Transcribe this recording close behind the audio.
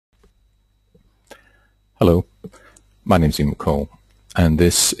Hello, my name is Ian McCall, and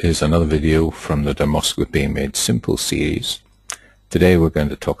this is another video from the Dermoscopy Made Simple series. Today we're going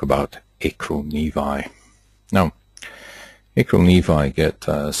to talk about acral nevi. Now, acral nevi get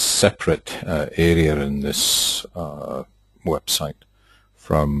a separate area in this website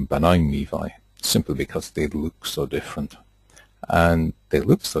from benign nevi, simply because they look so different. And they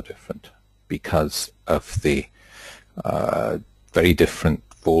look so different because of the very different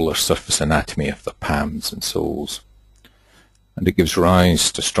volar surface anatomy of the palms and soles, and it gives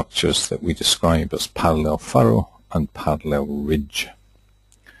rise to structures that we describe as parallel furrow and parallel ridge.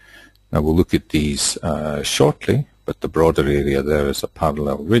 Now we'll look at these shortly, but the broader area there is a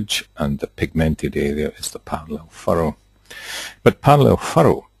parallel ridge and the pigmented area is the parallel furrow. But parallel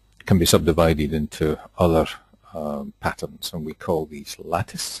furrow can be subdivided into other patterns, and we call these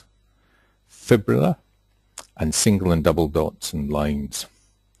lattice, fibrillar, and single and double dots and lines.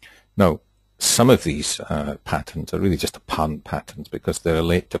 Now, some of these patterns are really just apparent patterns because they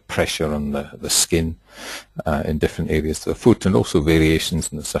relate to pressure on the skin in different areas of the foot, and also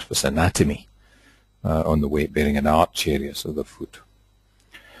variations in the surface anatomy on the weight-bearing and arch areas of the foot.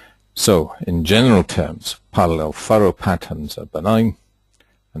 So, in general terms, parallel furrow patterns are benign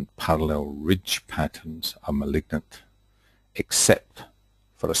and parallel ridge patterns are malignant, except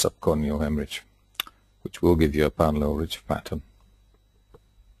for a subcorneal hemorrhage, which will give you a parallel ridge pattern.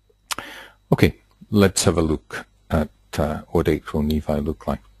 Okay, let's have a look at what acral nevi look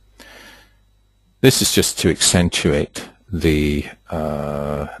like. This is just to accentuate the,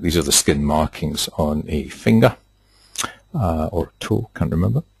 these are the skin markings on a finger or a toe, can't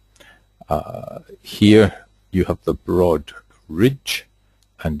remember. Here you have the broad ridge,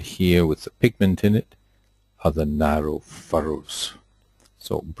 and here with the pigment in it are the narrow furrows.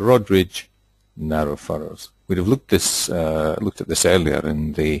 So broad ridge, narrow furrows. We'd have looked at this earlier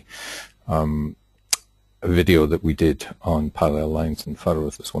in the video that we did on parallel lines and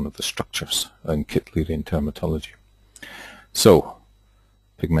furrows as one of the structures in Kittlerian dermatology. So,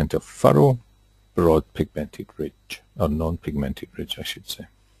 pigmented furrow, broad pigmented ridge, or non-pigmented ridge, I should say.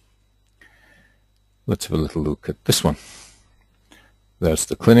 Let's have a little look at this one. There's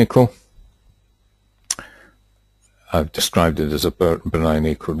the clinical. I've described it as a benign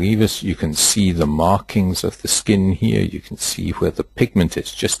acral nevus. You can see the markings of the skin here. You can see where the pigment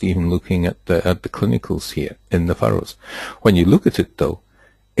is, just even looking at the clinicals here in the furrows. When you look at it, though,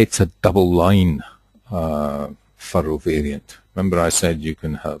 it's a double line furrow variant. Remember I said you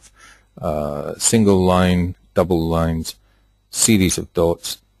can have single line, double lines, series of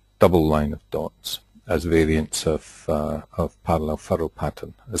dots, double line of dots as variants of parallel furrow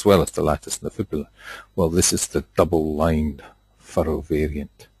pattern, as well as the lattice and the fibrillar. Well, this is the double-lined furrow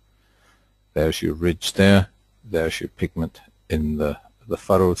variant. There's your ridge there, there's your pigment in the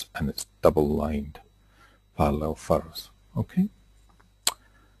furrows, and it's double-lined parallel furrows. Okay?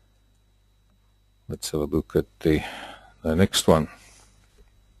 Let's have a look at the next one.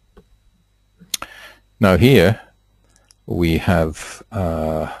 Now here we have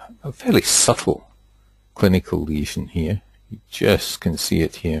a fairly subtle clinical lesion here. You just can see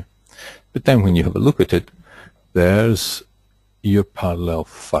it here. But then when you have a look at it, there's your parallel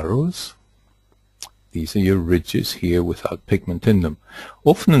furrows. These are your ridges here without pigment in them.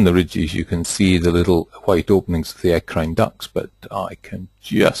 Often in the ridges you can see the little white openings of the eccrine ducts, but I can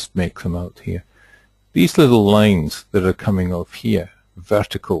just make them out here. These little lines that are coming off here,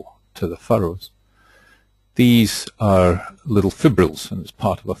 vertical to the furrows, these are little fibrils, and it's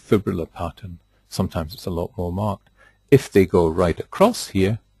part of a fibrillar pattern. Sometimes it's a lot more marked. If they go right across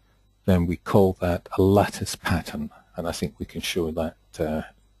here, then we call that a lattice pattern, and I think we can show that to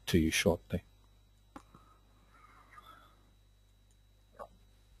you shortly.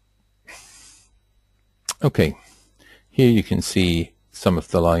 Okay, here you can see some of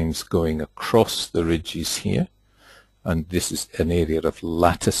the lines going across the ridges here, and this is an area of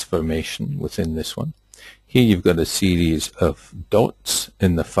lattice formation within this one. Here you've got a series of dots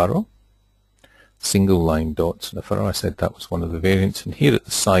in the furrow, single line dots in the furrow. I said that was one of the variants. And here at the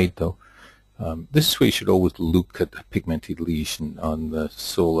side, though, this is where you should always look at a pigmented lesion on the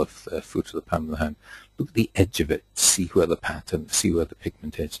sole of the foot or the palm of the hand. Look at the edge of it, see where the pattern, see where the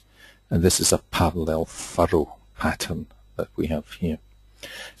pigment is. And this is a parallel furrow pattern that we have here.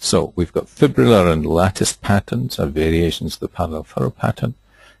 So we've got fibrillar and lattice patterns, or variations of the parallel furrow pattern.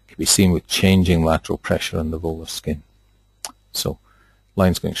 It can be seen with changing lateral pressure on the volar skin. So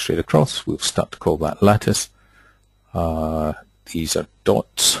lines going straight across, we'll start to call that lattice. These are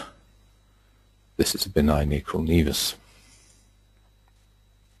dots. This is a benign acral nevus.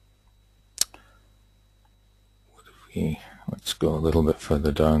 Let's go a little bit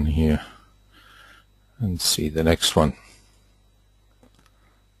further down here. and see the next one.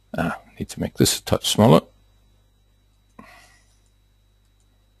 Need to make this a touch smaller.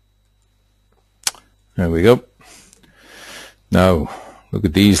 There we go. Now look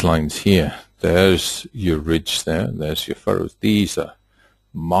at these lines here. There's your ridge there, there's your furrows. These are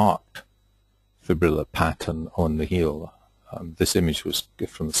marked fibrillar pattern on the heel. This image was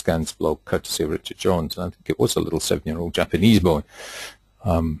from the Scans blog, courtesy of Richard Johns, and I think it was a little 7-year-old Japanese boy.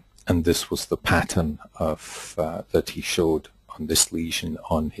 And this was the pattern of that he showed on this lesion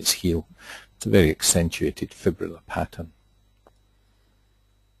on his heel. It's a very accentuated fibrillar pattern.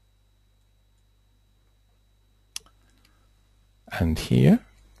 And here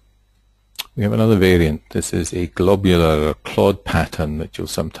we have another variant. This is a globular or clod pattern that you'll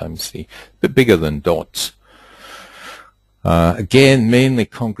sometimes see, a bit bigger than dots. Again, mainly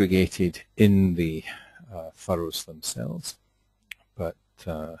congregated in the furrows themselves, but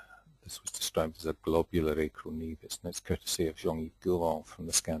this was described as a globular acral nevi, and it's courtesy of Jean-Yves Gourand from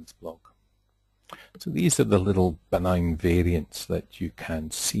the Scans blog. So these are the little benign variants that you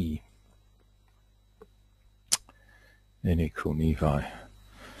can see in acral nevi.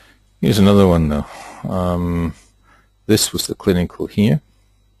 Here's another one though. This was the clinical here.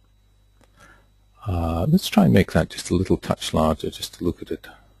 Let's try and make that just a little touch larger just to look at it.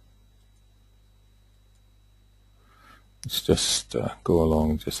 Let's just go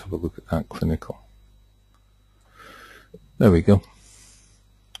along and just have a look at that clinical. There we go.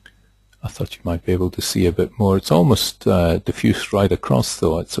 I thought you might be able to see a bit more. It's almost diffused right across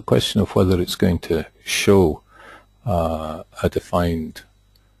though. It's a question of whether it's going to show a defined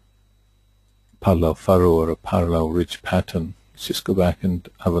parallel furrow or a parallel ridge pattern. Let's just go back and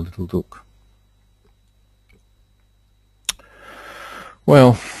have a little look.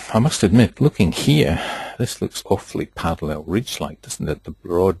 Well, I must admit, looking here, this looks awfully parallel ridge-like, doesn't it? The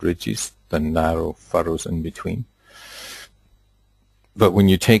broad ridges, the narrow furrows in between. But when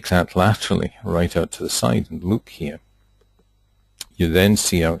you take that laterally right out to the side and look here, you then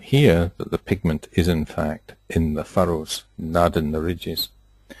see out here that the pigment is in fact in the furrows, not in the ridges.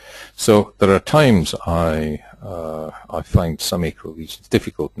 So there are times I find some acral lesions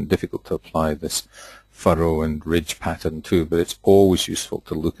difficult to apply this furrow and ridge pattern to, but it's always useful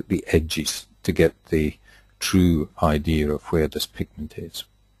to look at the edges to get the true idea of where this pigment is.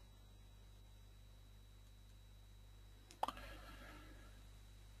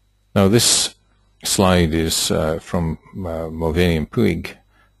 Now this slide is from Mulvaney and Puig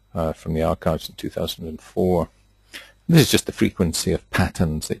from the archives in 2004. This is just the frequency of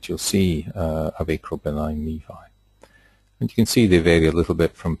patterns that you'll see of acral benign nevi. And you can see they vary a little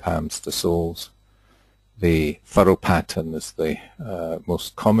bit from palms to soles. The furrow pattern is the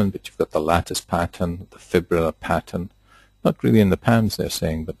most common, but you've got the lattice pattern, the fibrillar pattern, not really in the palms they're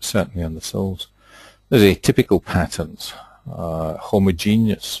saying, but certainly on the soles. There's atypical patterns,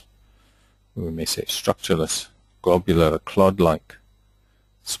 homogeneous, we may say structureless, globular, clod-like,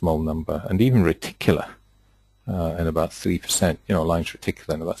 small number, and even reticular in about 3%, lines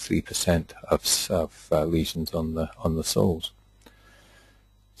reticular in about 3% of lesions on the soles.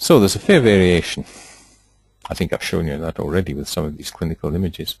 So there's a fair variation. I think I've shown you that already with some of these clinical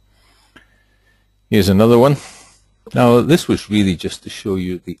images. Here's another one. Now this was really just to show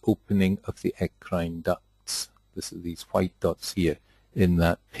you the opening of the eccrine ducts. This is these white dots here in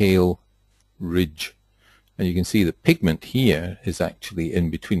that pale ridge. And you can see the pigment here is actually in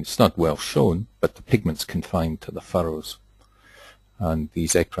between. It's not well shown, but the pigment's confined to the furrows. And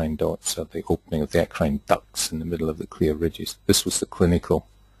these eccrine dots are the opening of the eccrine ducts in the middle of the clear ridges. This was the clinical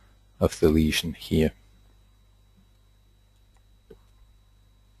of the lesion here.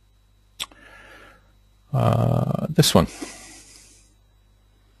 This one.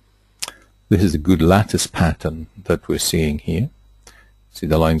 This is a good lattice pattern that we're seeing here. See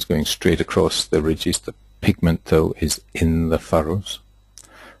the lines going straight across the ridges. The pigment, though, is in the furrows.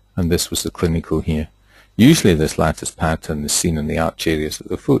 And this was the clinical here. Usually this lattice pattern is seen in the arch areas of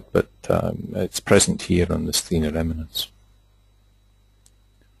the foot, but it's present here on this thinner eminence.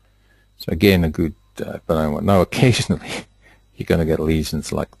 So again, a good benign one. Now occasionally you're going to get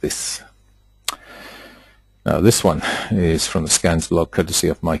lesions like this. Now this one is from the Scans blog, courtesy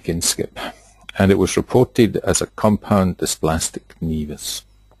of Mike Inskip, and it was reported as a compound dysplastic nevus.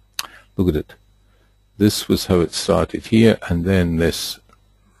 Look at it. This was how it started here, and then this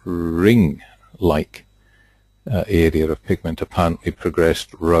ring-like area of pigment apparently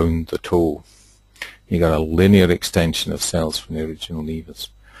progressed round the toe. You got a linear extension of cells from the original nevus.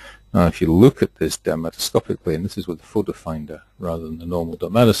 Now if you look at this dermatoscopically, and this is with the photo finder rather than the normal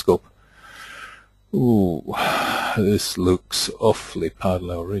dermatoscope, ooh, this looks awfully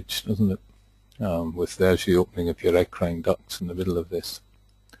parallel ridge, doesn't it? with there's the opening of your eccrine ducts in the middle of this.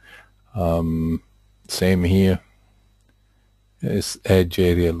 Same here. This edge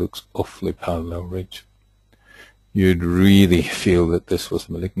area looks awfully parallel ridge. You'd really feel that this was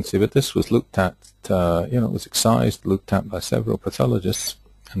a malignancy, but this was looked at, it was excised, looked at by several pathologists,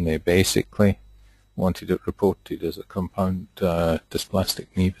 and they basically wanted it reported as a compound dysplastic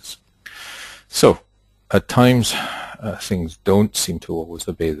nevus. So, at times, things don't seem to always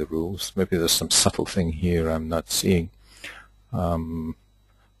obey the rules. Maybe there's some subtle thing here I'm not seeing.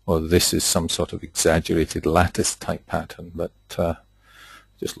 Or this is some sort of exaggerated lattice type pattern, but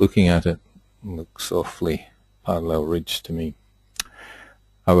just looking at it looks awfully parallel ridge to me.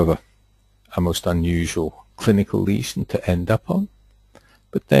 However, a most unusual clinical lesion to end up on.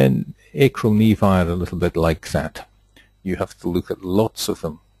 But then acral nevi are a little bit like that. You have to look at lots of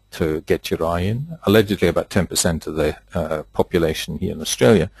them to get your eye in. Allegedly about 10% of the population here in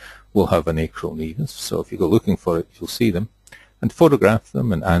Australia will have an acral nevus, so if you go looking for it, you'll see them. And photograph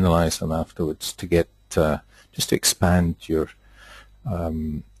them and analyze them afterwards to get, just to expand your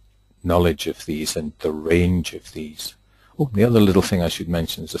knowledge of these and the range of these. Oh, the other little thing I should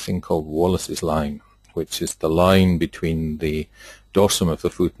mention is a thing called Wallace's line, which is the line between the dorsum of the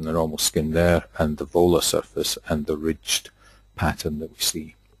foot and the normal skin there and the volar surface and the ridged pattern that we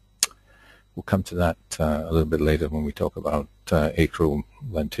see. We'll come to that a little bit later when we talk about acral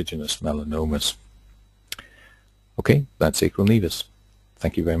lentiginous melanomas. Okay, that's acral nevus.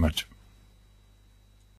 Thank you very much.